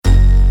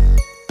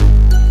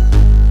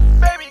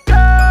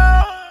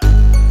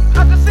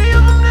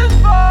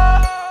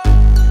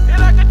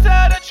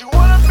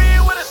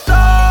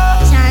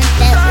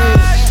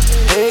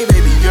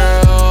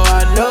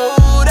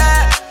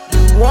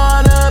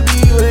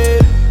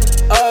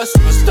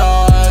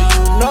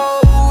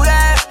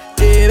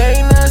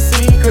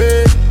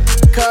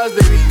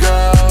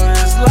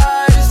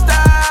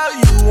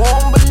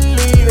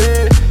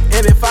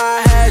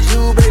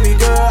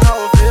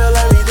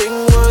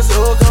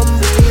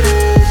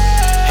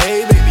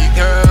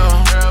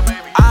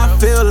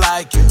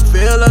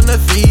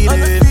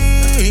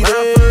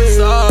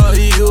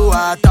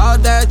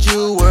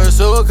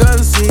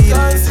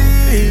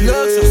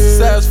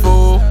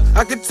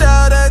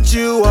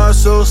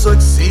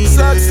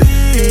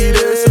Succeeded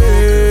so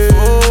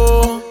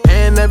beautiful,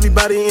 and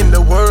everybody in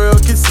the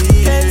world can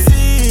see it.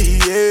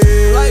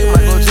 Like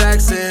Michael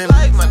Jackson,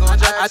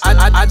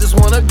 I just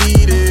wanna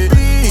beat it.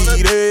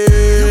 You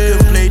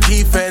can play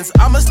defense,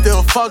 I'ma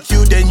still fuck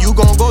you, then you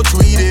gon' go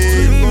tweet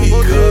it.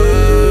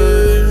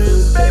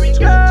 Because Baby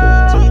girl,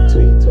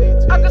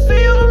 I can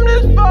see you from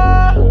this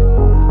far,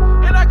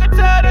 and I can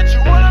tell that you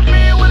wanna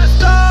be with a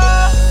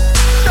star.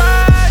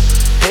 Trag.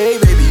 hey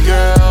baby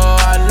girl,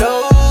 I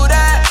know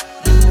that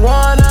you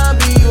wanna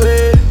be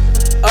with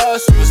a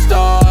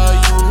superstar.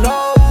 You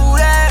know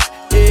that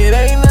it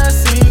ain't a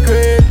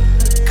secret,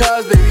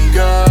 cause baby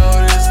girl,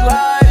 this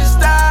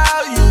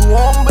lifestyle, you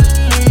won't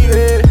believe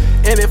it.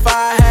 And if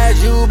I had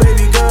you,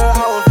 baby girl,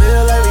 I would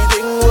feel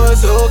everything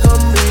was so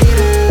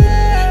completed.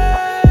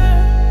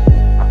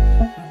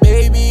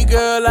 Baby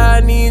girl, I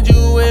need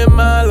you in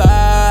my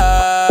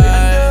life,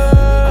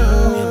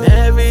 and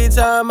every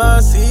time I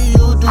see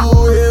you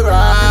do it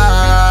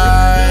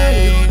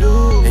right,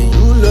 and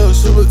you look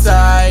super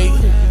tight,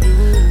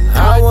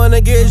 I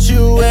wanna get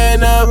you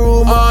in a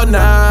room all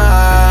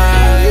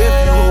night. If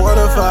you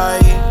wanna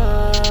fight,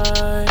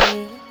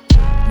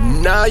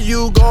 now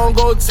you gon'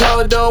 go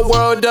tell the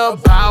world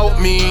about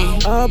me.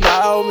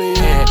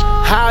 And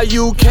how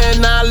you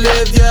cannot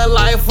live your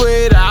life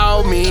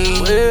without me.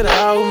 You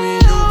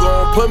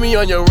gon' put me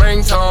on your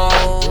ringtone.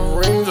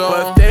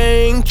 But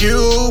thank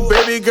you,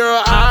 baby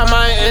girl, I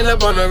might end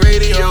up on the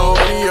radio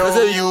because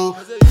of you.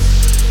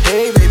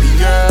 Hey baby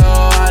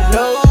girl,